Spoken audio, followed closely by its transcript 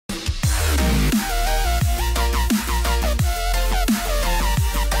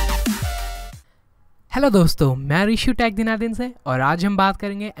Hello दोस्तों, मैं Rishu take दिनादिन से और आज हम बात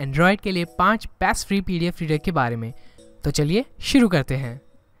करेंगे एंड्रॉयड के लिए 5 बेस्ट फ्री पीडीएफ रीडर के बारे में। तो चलिए शुरू करते हैं।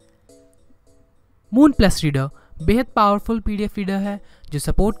 मून प्लस रीडर बेहद पावरफुल पीडीएफ रीडर है जो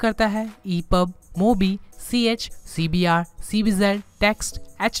सपोर्ट करता है EPUB, मोबी, CH, CBR, CBZ, text,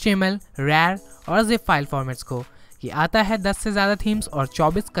 HTML, RAR और ZIP फाइल फॉर्मेट्स को। ये आता है 10 से ज़्यादा थीम्स और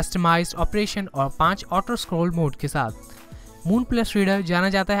 24 कस्टमाइज्ड ऑपरेशन और 5 ऑटो स्क्रॉल मोड के साथ। मून प्लस रीडर जाना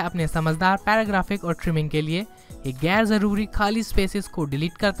जाता है अपने समझदार पैराग्राफिक और ट्रिमिंग के लिए। ये गैर ज़रूरी खाली स्पेसेस को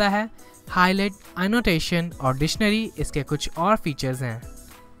डिलीट करता है। हाईलाइट, एनोटेशन और डिक्शनरी इसके कुछ और फीचर्स हैं।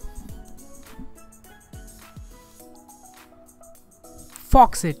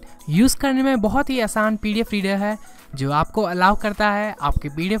 फॉक्सिट यूज़ करने में बहुत ही आसान पीडीएफ रीडर है जो आपको अलाउ करता है आपके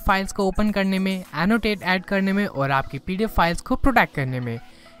पीडीएफ फाइल्स को ओपन करने में, एनोटेट ऐड करने में और आपकी पीडीएफ फाइल्स को प्रोटेक्ट करने में।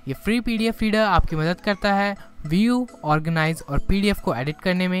 ये फ्री पीडीएफ रीडर आपकी मदद करता है व्यू, ऑर्गेनाइज और पीडीएफ को एडिट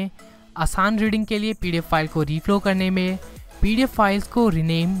करने में, आसान रीडिंग के लिए पीडीएफ फाइल को रीफ्लो करने में, पीडीएफ फाइल्स को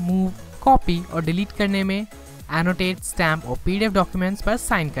रीनेम, मूव, कॉपी और डिलीट करने में, एनोटेट, स्टैम्प और पीडीएफ डॉक्यूमेंट्स पर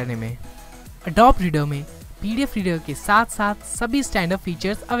साइन करने में। एडोब रीडर में पीडीएफ रीडर के साथ साथ सभी स्टैंडर्ड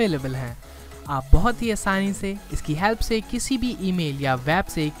फीचर्स अवेलेबल हैं। आप बहुत ही आसानी से इसकी हेल्प से किसी भी ईमेल या वेब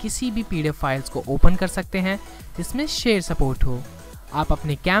से किसी भी पीडीएफ फाइल्स को ओपन कर सकते हैं जिसमें शेयर सपोर्ट हो। आप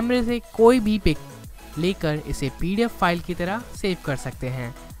अपने कैमरे से कोई भी पिक लेकर इसे पीडीएफ फाइल की तरह सेव कर सकते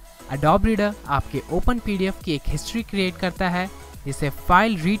हैं। एडोब रीडर आपके ओपन पीडीएफ की एक हिस्ट्री क्रिएट करता है जिससे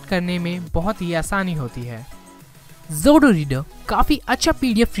फाइल रीड करने में बहुत ही आसानी होती है। ज़ोडो रीडर काफ़ी अच्छा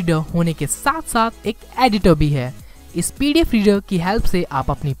पीडीएफ रीडर होने के साथ साथ एक एडिटर भी है। इस पीडीएफ रीडर की हेल्प से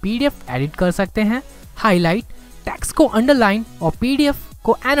आप अपनी पीडीएफ एडिट कर सकते हैं, हाईलाइट, टेक्स्ट को अंडरलाइन और पीडीएफ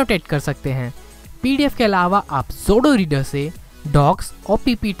को एनोटेट कर सकते हैं। पीडीएफ के अलावा आप ज़ोडो रीडर से डॉक्स और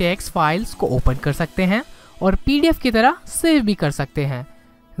PPTX फाइल्स को ओपन कर सकते हैं और पीडीएफ की तरह सेव भी कर सकते हैं।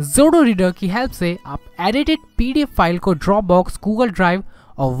 ज़ोडो रीडर की हेल्प से आप एडिटेड पीडीएफ फाइल को ड्रॉपबॉक्स, गूगल ड्राइव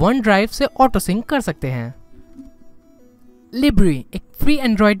और वन ड्राइव से ऑटो सिंक कर सकते हैं। लिब्रे एक फ्री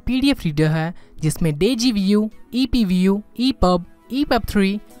एंड्रॉयड पीडीएफ रीडर है जिसमें DailyView, EPView, EPUB,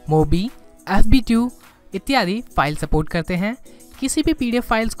 EPUB3, मोबी, FB2 इत्यादि फाइल सपोर्ट करते हैं। किसी भी पीडीएफ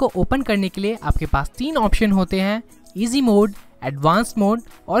फाइल्स को ओपन करने के लिए आपके पास 3 ऑप्शन होते हैं: इजी मोड, एडवांस्ड मोड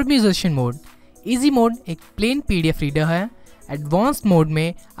और म्यूजिशियन मोड। इजी मोड एक प्लेन पीडीएफ रीडर है। एडवांस्ड मोड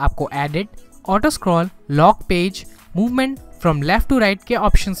में आपको edit, auto scroll, lock page, movement from left to right के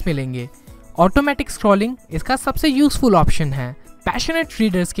ऑप्शंस मिलेंगे। ऑटोमेटिक स्क्रॉलिंग इसका सबसे यूजफुल ऑप्शन है। पैशनेट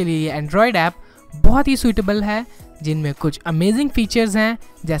रीडर्स के लिए ये एंड्रॉयड ऐप बहुत ही सूटेबल है जिनमें कुछ अमेजिंग फीचर्स हैं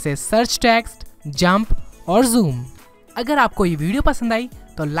जैसे सर्च टेक्स्ट, जंप और जूम। अगर आपको ये वीडियो पसंद आई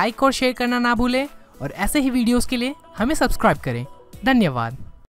तो लाइक और शेयर करना ना भूलें और ऐसे ही वीडियोस के लिए हमें सब्सक्राइब करें। धन्यवाद।